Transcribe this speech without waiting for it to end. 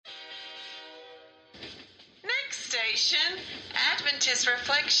station, Adventist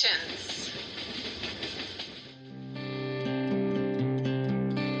Reflections.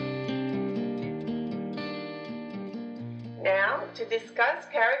 Now, to discuss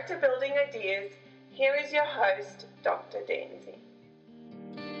character building ideas, here is your host, Dr. Denzi.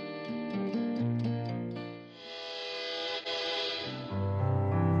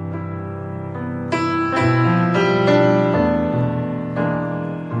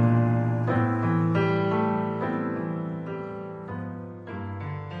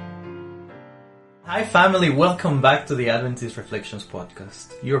 Hi family, welcome back to the Adventist Reflections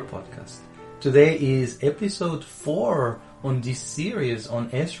podcast, your podcast. Today is episode 4 on this series on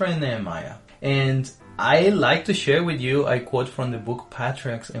Ezra and Nehemiah. And I like to share with you a quote from the book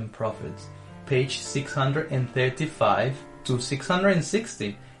Patriarchs and Prophets, page 635 to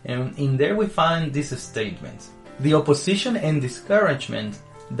 660. And in there we find this statement: the opposition and discouragement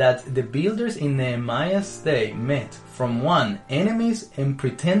that the builders in Nehemiah's day met from one, enemies and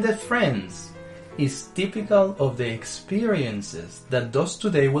pretended friends, is typical of the experiences that those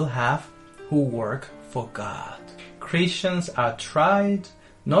today will have who work for God. Christians are tried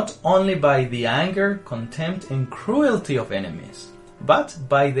not only by the anger, contempt, and cruelty of enemies, but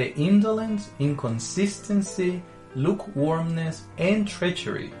by the indolence, inconsistency, lukewarmness, and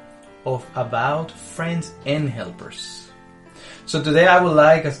treachery of avowed friends and helpers. So today I would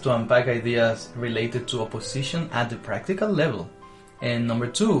like us to unpack ideas related to opposition at the practical level. And number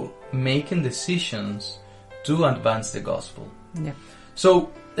 2, making decisions to advance the gospel. Yeah.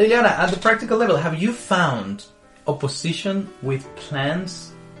 So, Eliana, at the practical level, have you found opposition with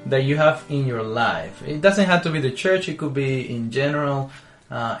plans that you have in your life? It doesn't have to be the church, it could be in general.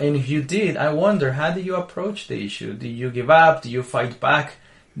 And if you did, I wonder, how did you approach the issue? Did you give up? Did you fight back?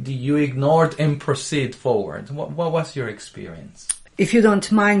 Did you ignore it and proceed forward? What was your experience? If you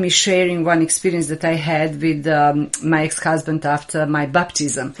don't mind me sharing one experience that I had with my ex-husband after my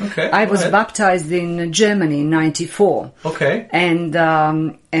baptism. Okay, I was ahead. baptized in Germany in 94. Okay. And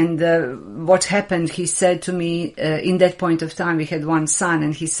what happened, he said to me, in that point of time we had one son,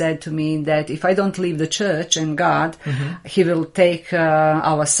 and he said to me that if I don't leave the church and God, he will take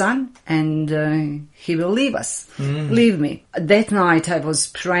our son and he will leave us, leave me. That night I was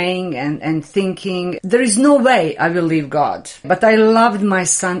praying and thinking, there is no way I will leave God. But I loved my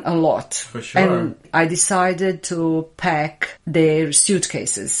son a lot. For sure. And I decided to pack their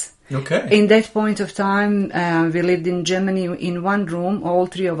suitcases. Okay. In that point of time, we lived in Germany in one room, all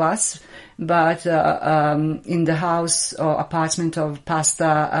three of us, but in the house or apartment of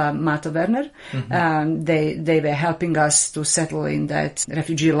Pastor Martha Werner, they were helping us to settle in that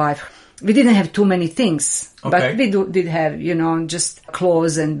refugee life. We didn't have too many things, but we did have, just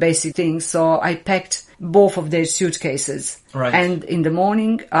clothes and basic things. So I packed both of their suitcases. Right. And in the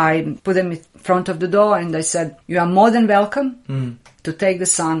morning, I put them in front of the door and I said, you are more than welcome to take the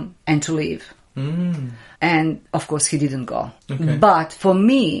son and to leave. And of course he didn't go. Okay. But for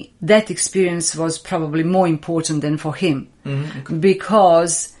me, that experience was probably more important than for him,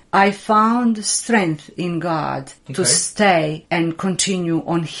 because I found strength in God to stay and continue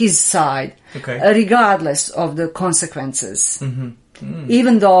on his side, regardless of the consequences.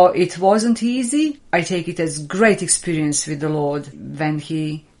 Even though it wasn't easy, I take it as great experience with the Lord when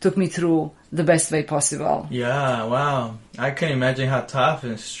he took me through the best way possible. Yeah, wow. I can imagine how tough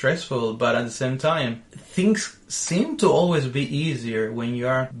and stressful, but at the same time, things seem to always be easier when you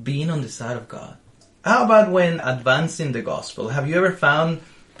are being on the side of God. How about when advancing the gospel? Have you ever found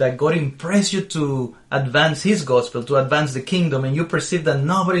that God impressed you to advance His gospel, to advance the kingdom, and you perceive that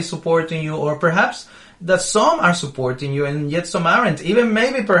nobody's supporting you, or perhaps that some are supporting you and yet some aren't? Even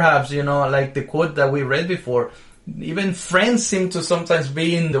maybe perhaps, like the quote that we read before, even friends seem to sometimes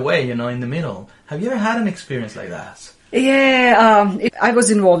be in the way, in the middle. Have you ever had an experience like that? Yeah, I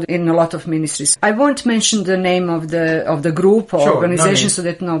was involved in a lot of ministries. I won't mention the name of the group or organization so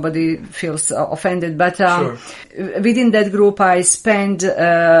that nobody feels offended. But within that group, I spent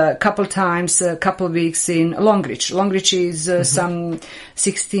a couple weeks in Longreach. Longreach is some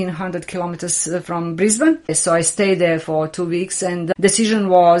 1,600 kilometers from Brisbane. So I stayed there for 2 weeks, and the decision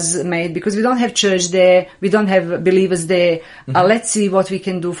was made, because we don't have church there, we don't have believers there. Let's see what we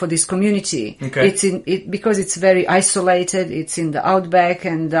can do for this community. Okay. Because it's very isolated. It's in the outback,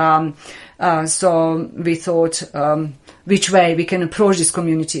 and so we thought which way we can approach this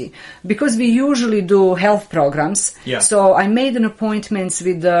community, because we usually do health programs. So I made an appointment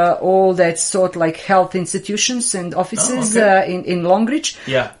with all that sort like health institutions and offices in Longreach,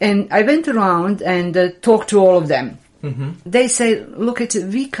 and I went around and talked to all of them. They say, look,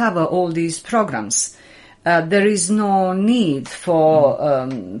 we cover all these programs. there is no need for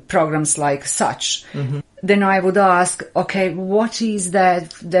programs like such. Then I would ask, okay, what is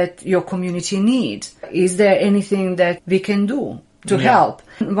that your community need? Is there anything that we can do to help?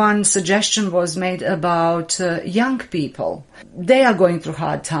 One suggestion was made about young people. They are going through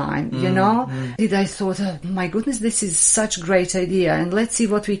hard time, you know. I thought, oh, my goodness, this is such a great idea, and let's see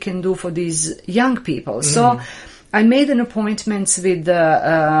what we can do for these young people. So I made an appointment with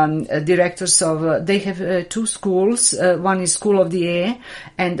the directors of, they have 2 schools. One is School of the Air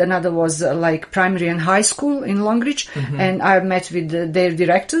and another was like primary and high school in Longreach. And I met with their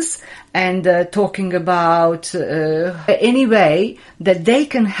directors and talking about any way that they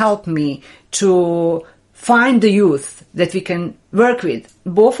can help me to find the youth that we can work with.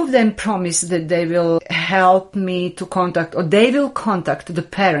 Both of them promised that they will help me to contact, or they will contact the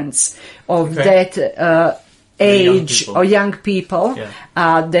parents of that age or young people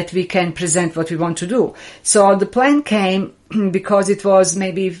that we can present what we want to do. So the plan came because it was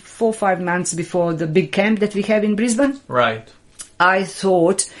maybe 4 or 5 months before the big camp that we have in Brisbane. Right. I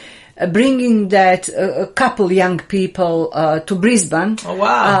thought bringing that a couple young people to Brisbane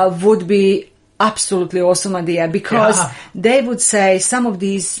would be absolutely awesome idea, because they would say some of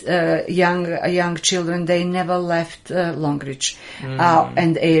these young children, they never left Longreach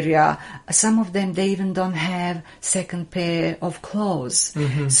and area. Some of them, they even don't have second pair of clothes.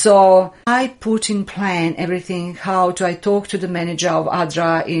 So I put in plan everything, I talked to the manager of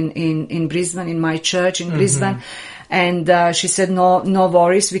ADRA in Brisbane, in my church in Brisbane. And she said, no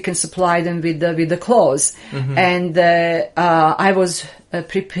worries, we can supply them with the clothes. And I was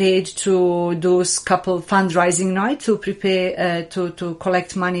prepared to do a couple fundraising night to prepare to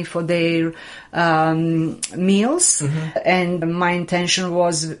collect money for their meals. And my intention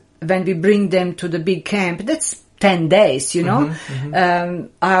was, when we bring them to the big camp, that's 10 days, you know,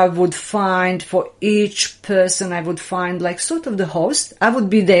 I would find for each person, I would find like sort of the host. I would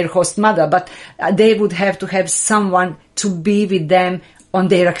be their host mother, but they would have to have someone to be with them on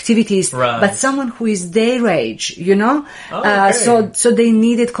their activities, but someone who is their age, you know. So they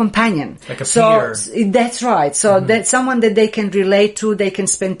needed companion. Like a peer. That's right. So that's someone that they can relate to, they can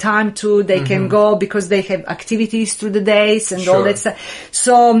spend time to, they can go because they have activities through the days and all that stuff.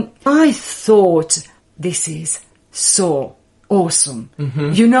 So I thought, this is so awesome.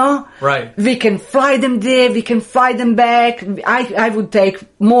 You know? Right. We can fly them there, we can fly them back. I would take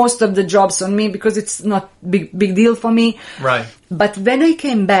most of the jobs on me because it's not big deal for me. Right. But when I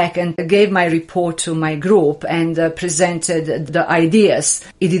came back and gave my report to my group and presented the ideas,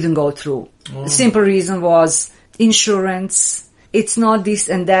 it didn't go through. The simple reason was insurance. It's not this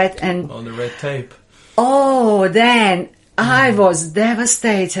and that, and all the red tape. Then I was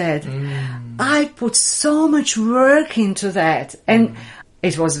devastated. I put so much work into that, and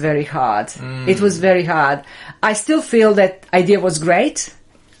it was very hard. It was very hard. I still feel that idea was great,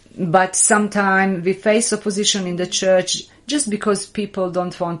 but sometimes we face opposition in the church just because people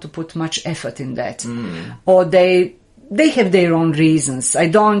don't want to put much effort in that, or they have their own reasons. I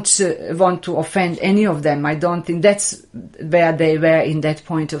don't want to offend any of them. I don't think that's where they were in that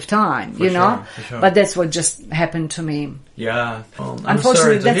point of time, you know? Sure. But that's what just happened to me. Yeah.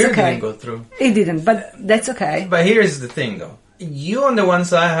 Unfortunately, that's okay. It didn't go through. It didn't, but that's okay. But here's the thing, though. You, on the one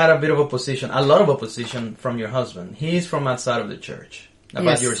side, had a bit of opposition, a lot of opposition from your husband. He's from outside of the church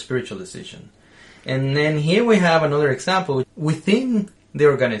about your spiritual decision. And then here we have another example within the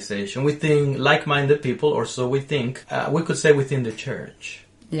organization, within like-minded people, or so we think, we could say within the church.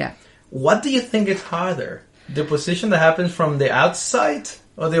 Yeah. What do you think is harder? The opposition that happens from the outside,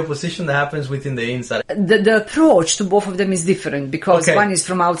 or the opposition that happens within the inside? The approach to both of them is different, because one is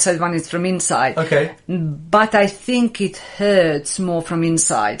from outside, one is from inside. Okay. But I think it hurts more from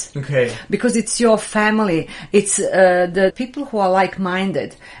inside. Okay. Because it's your family. It's the people who are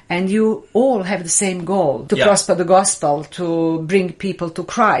like-minded, and you all have the same goal, to prosper the gospel, to bring people to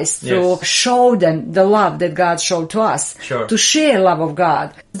Christ, to show them the love that God showed to us, to share love of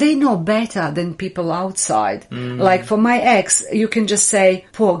God. They know better than people outside. Like for my ex, you can just say,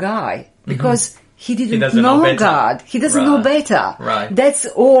 poor guy, because he didn't know God. He doesn't know better. Right. That's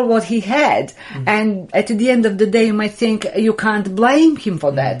all what he had. And at the end of the day, you might think you can't blame him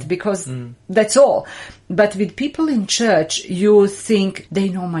for that, because that's all. But with people in church, you think they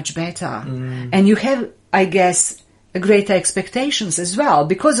know much better. And you have, I guess, greater expectations as well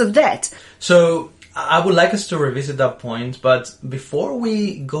because of that. So I would like us to revisit that point, but before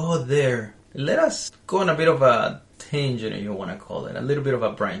we go there, let us go on a bit of a tangent, if you want to call it, a little bit of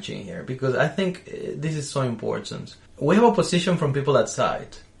a branching here, because I think this is so important. We have opposition from people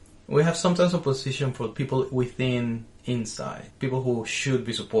outside. We have sometimes opposition for people within, inside. People who should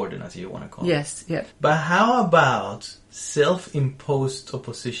be supported, as you want to call it. Yes, yeah. But how about self-imposed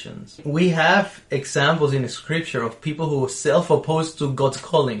oppositions? We have examples in the scripture of people who self-opposed to God's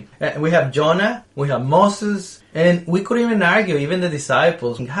calling. We have Jonah, we have Moses, and we could even argue, even the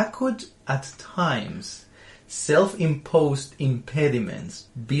disciples, how could at times self-imposed impediments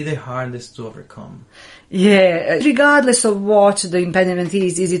be the hardest to overcome? Yeah, regardless of what the impediment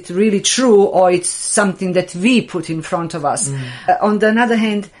is it really true or it's something that we put in front of us? On the other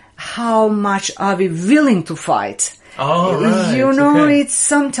hand, how much are we willing to fight? Oh, right. You know, okay. it's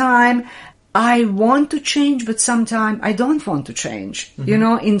sometimes I want to change, but sometimes I don't want to change, you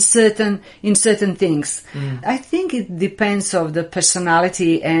know, in certain things. I think it depends on the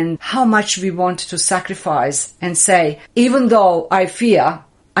personality and how much we want to sacrifice and say, even though I fear,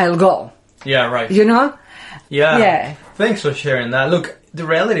 I'll go. Yeah, right. You know? Yeah. Thanks for sharing that. Look, the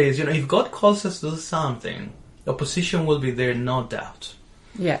reality is, you know, if God calls us to do something, opposition will be there, no doubt.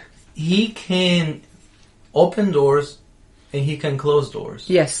 Yeah. He can open doors and he can close doors.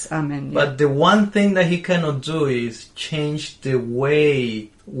 Yes, amen. But the one thing that he cannot do is change the way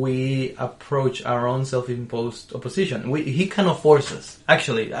we approach our own self-imposed opposition. He cannot force us.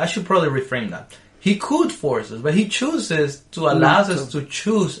 Actually, I should probably reframe that. He could force us, but he chooses to allow us to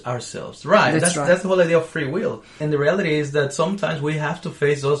choose ourselves. Right. That's the whole idea of free will. And the reality is that sometimes we have to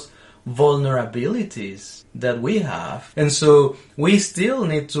face those vulnerabilities that we have. And so we still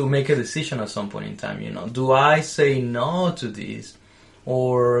need to make a decision at some point in time, you know. Do I say no to this?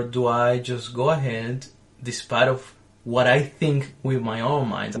 Or do I just go ahead despite of what I think with my own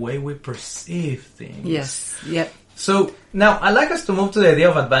mind, the way we perceive things? Yes, yep. So now I'd like us to move to the idea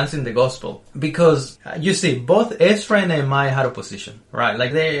of advancing the gospel, because you see, both Ezra and Nehemiah had opposition, right?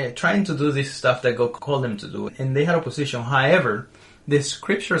 Like they're trying to do this stuff that God called them to do, and they had opposition. However, the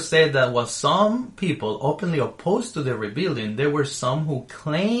scripture said that while some people openly opposed to the rebuilding, there were some who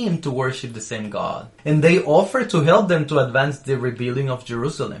claimed to worship the same God, and they offered to help them to advance the rebuilding of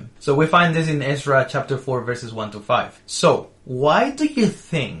Jerusalem. So we find this in Ezra chapter 4 verses 1 to 5. So why do you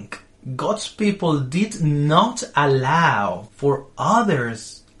think God's people did not allow for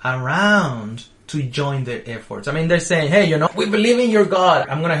others around to join their efforts? I mean, they're saying, hey, you know, we believe in your God.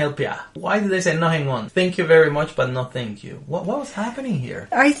 I'm going to help you. Why did they say, no, hang on. Thank you very much, but no thank you? What was happening here?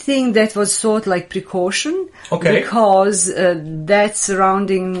 I think that was sort of like precaution. Okay. Because that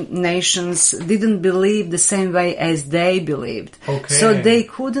surrounding nations didn't believe the same way as they believed. Okay. So they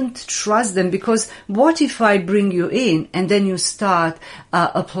couldn't trust them, because what if I bring you in and then you start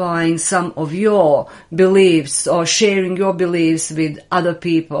applying some of your beliefs or sharing your beliefs with other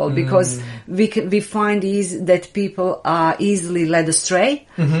people? Because we find that people are easily led astray.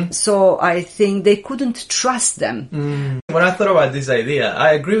 So I think they couldn't trust them. When I thought about this idea,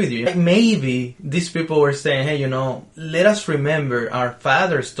 I agree with you. Maybe these people were saying, hey, you know, let us remember our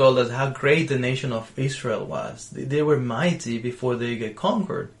fathers told us how great the nation of Israel was. They were mighty before they get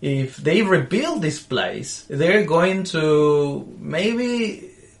conquered. If they rebuild this place, they're going to maybe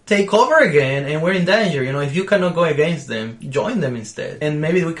take over again, and we're in danger. You know, if you cannot go against them, join them instead. And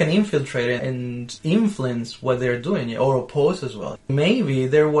maybe we can infiltrate and influence what they're doing, or oppose as well. Maybe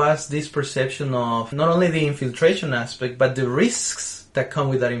there was this perception of not only the infiltration aspect, but the risks that come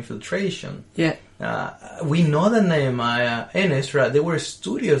with that infiltration. Yeah. We know that Nehemiah and Ezra, they were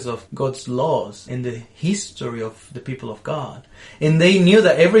studios of God's laws and the history of the people of God. And they knew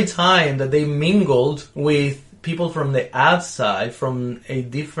that every time that they mingled with people from the outside, from a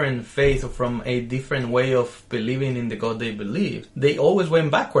different faith or from a different way of believing in the God they believed, they always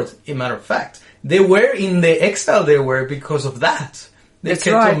went backwards. As a matter of fact, they were in the exile they were because of that. They kept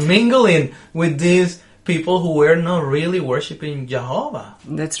on mingling with these people who were not really worshiping Jehovah.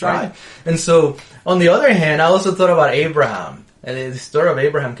 That's right. And so, on the other hand, I also thought about Abraham. And the story of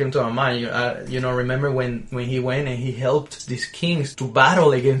Abraham came to my mind. Remember when he went and he helped these kings to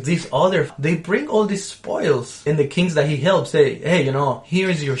battle against these others. They bring all these spoils, and the kings that he helped say, hey, you know,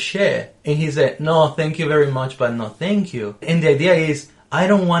 here's your share. And he said, no, thank you very much, but no thank you. And the idea is, I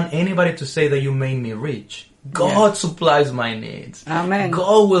don't want anybody to say that you made me rich. God supplies my needs. Amen.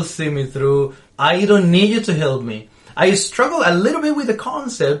 God will see me through. I don't need you to help me. I struggle a little bit with the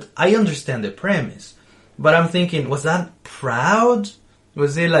concept. I understand the premise. But I'm thinking, was that proud?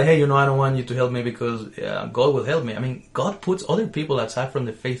 Was it like, hey, you know, I don't want you to help me because God will help me? I mean, God puts other people outside from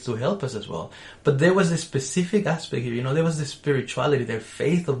the faith to help us as well. But there was a specific aspect here. You know, there was the spirituality, the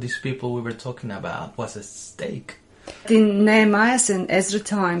faith of these people we were talking about was at stake. In Nehemiah's and Ezra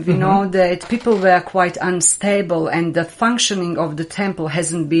time, we know that people were quite unstable and the functioning of the temple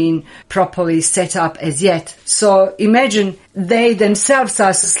hasn't been properly set up as yet. So imagine they themselves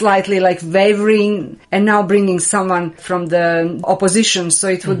are slightly like wavering and now bringing someone from the opposition, so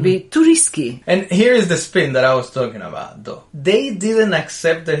it would be too risky. And here is the spin that I was talking about, though. They didn't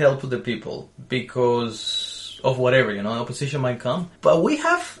accept the help of the people because of whatever, opposition might come. But we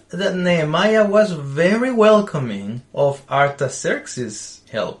have that Nehemiah was very welcoming of Artaxerxes'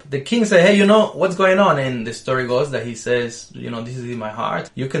 help. The king said, hey, what's going on? And the story goes that he says, this is in my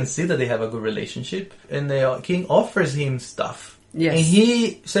heart. You can see that they have a good relationship. And the king offers him stuff. Yes. And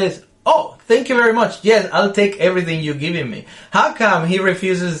he says, oh, thank you very much. Yes, I'll take everything you're giving me. How come he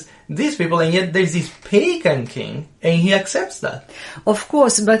refuses these people, and yet there's this pagan king, and he accepts that? Of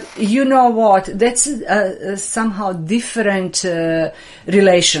course, but you know what? That's somehow different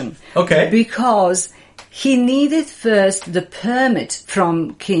relation. Okay. Because he needed first the permit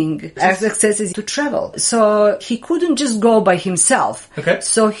from King Artaxerxes to travel. So he couldn't just go by himself. Okay.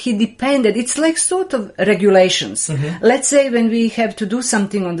 So he depended. It's like sort of regulations. Let's say when we have to do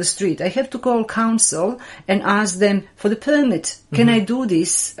something on the street, I have to call council and ask them for the permit. Can I do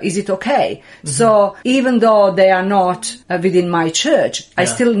this? Is it okay? So even though they are not within my church, I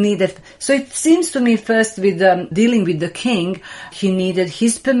still need it. So it seems to me first with dealing with the king, he needed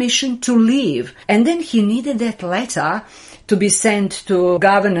his permission to leave. And then he needed that letter to be sent to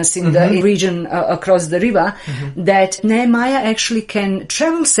governors in the region across the river that Nehemiah actually can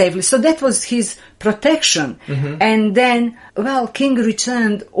travel safely. So that was his protection. And then, king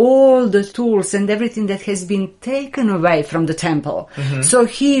returned all the tools and everything that has been taken away from the temple. So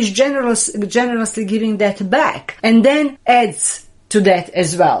he is generously giving that back and then adds to that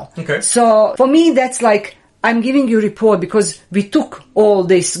as well. Okay. So for me, that's like, I'm giving you a report because we took all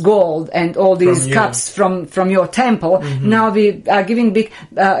this gold and all these cups from your temple. Now we are giving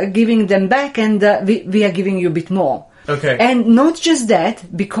them back, and we are giving you a bit more. Okay. And not just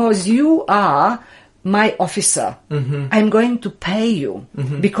that, because you are my officer, I'm going to pay you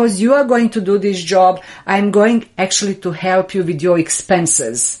because you are going to do this job. I'm going actually to help you with your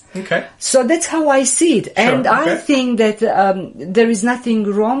expenses. Okay. So that's how I see it. And I think that there is nothing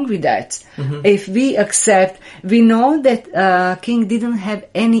wrong with that. If we accept, we know that King didn't have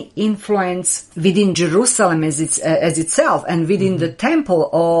any influence within Jerusalem as itself and within the temple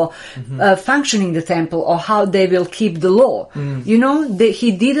or functioning the temple or how they will keep the law.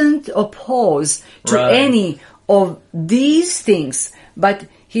 He didn't oppose to any of these things, but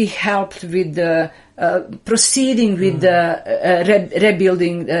he helped with the proceeding with the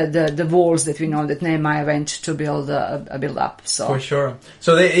rebuilding the walls that we know that Nehemiah went to build up. So for sure.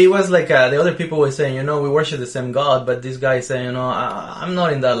 So it was like the other people were saying, we worship the same God, but this guy is saying, I'm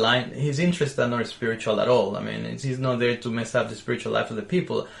not in that line. His interests are not spiritual at all. I mean, he's not there to mess up the spiritual life of the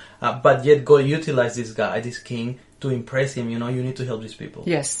people, but yet God utilized this guy, this king, to impress him. You need to help these people.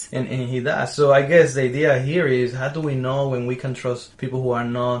 Yes. And he does. So I guess the idea here is, how do we know when we can trust people who are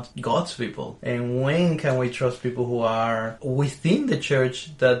not God's people? And when can we trust people who are within the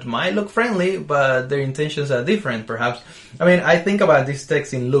church that might look friendly, but their intentions are different, perhaps? I mean, I think about this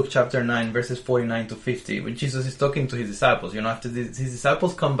text in Luke chapter 9, verses 49 to 50, when Jesus is talking to his disciples. After his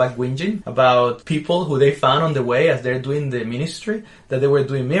disciples come back whinging about people who they found on the way as they're doing the ministry, that they were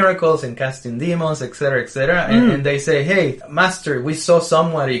doing miracles and casting demons, etc., etc. And they say, hey, Master, we saw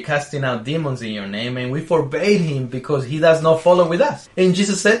somebody casting out demons in your name, and we forbade him because he does not follow with us. And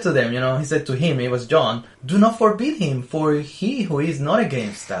Jesus said to them, he said to him, it was John, do not forbid him, for he who is not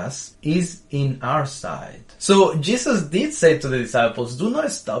against us is in our side. So Jesus did say to the disciples, do not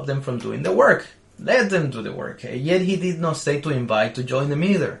stop them from doing the work. Let them do the work. Yet he did not say to invite to join them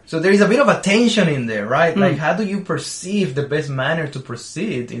either. So there is a bit of a tension in there, right? Like, how do you perceive the best manner to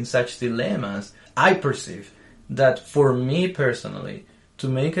proceed in such dilemmas? I perceive that for me personally, to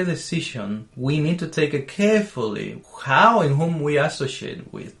make a decision, we need to take it carefully how and whom we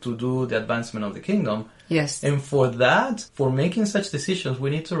associate with to do the advancement of the kingdom. Yes. And for that, for making such decisions, we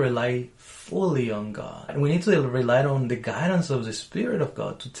need to rely fully on God. And we need to rely on the guidance of the Spirit of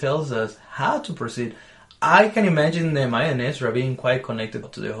God to tell us how to proceed. I can imagine Nehemiah and Ezra being quite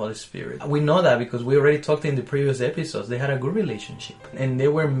connected to the Holy Spirit. We know that because we already talked in the previous episodes. They had a good relationship. And they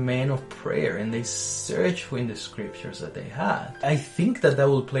were men of prayer. And they searched in the scriptures that they had. I think that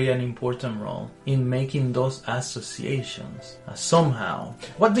will play an important role in making those associations somehow.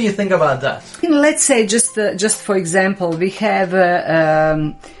 What do you think about that? Let's say, just for example, we have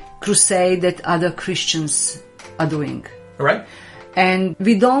a crusade that other Christians are doing. Right. And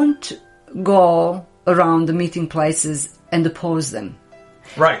we don't go around the meeting places and oppose them.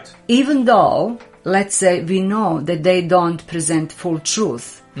 Right. Even though let's say we know that they don't present full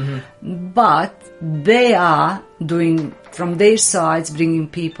truth, but they are doing from their sides, bringing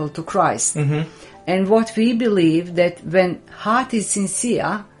people to Christ. And what we believe that when heart is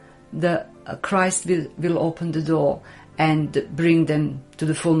sincere, the Christ will open the door and bring them to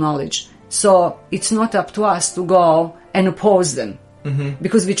the full knowledge. So it's not up to us to go and oppose them,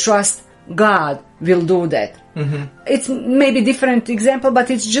 because we trust God will do that. It's maybe different example, but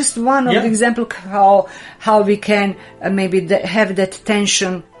it's just one of the example how we can maybe have that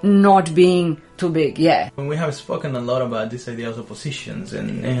tension not being too big. When we have spoken a lot about this idea of oppositions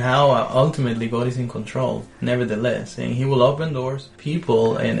and how ultimately God is in control, nevertheless, and He will open doors,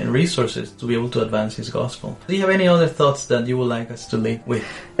 people, and resources to be able to advance His gospel. Do you have any other thoughts that you would like us to leave with?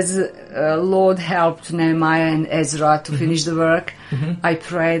 As Lord helped Nehemiah and Ezra to finish the work, I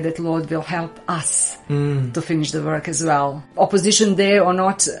pray that Lord will help us to finish the work as well. Opposition there or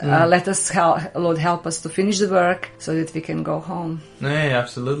not, let us Lord help us to finish the work so that we can go home. Yeah,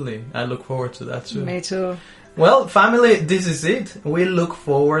 absolutely. I look forward to that too. Me too. Well, family, this is it. We look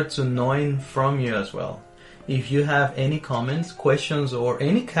forward to knowing from you as well. If you have any comments, questions, or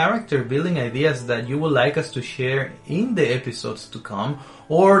any character building ideas that you would like us to share in the episodes to come,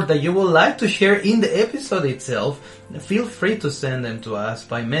 or that you would like to share in the episode itself, feel free to send them to us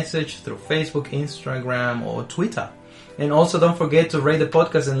by message through Facebook, Instagram, or Twitter. And also don't forget to rate the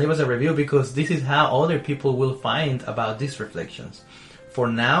podcast and leave us a review, because this is how other people will find about these reflections. For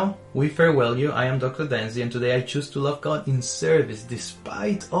now, we farewell you. I am Dr. Danzy, and today I choose to love God in service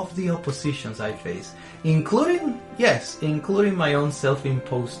despite of the oppositions I face, including my own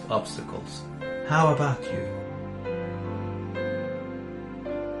self-imposed obstacles. How about you?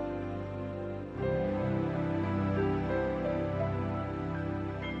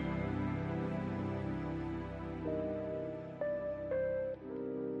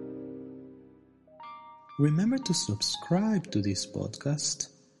 Remember to subscribe to this podcast,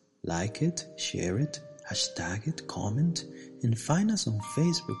 like it, share it, hashtag it, comment, and find us on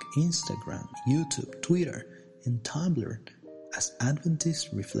Facebook, Instagram, YouTube, Twitter, and Tumblr as Adventist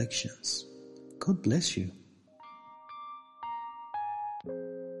Reflections. God bless you.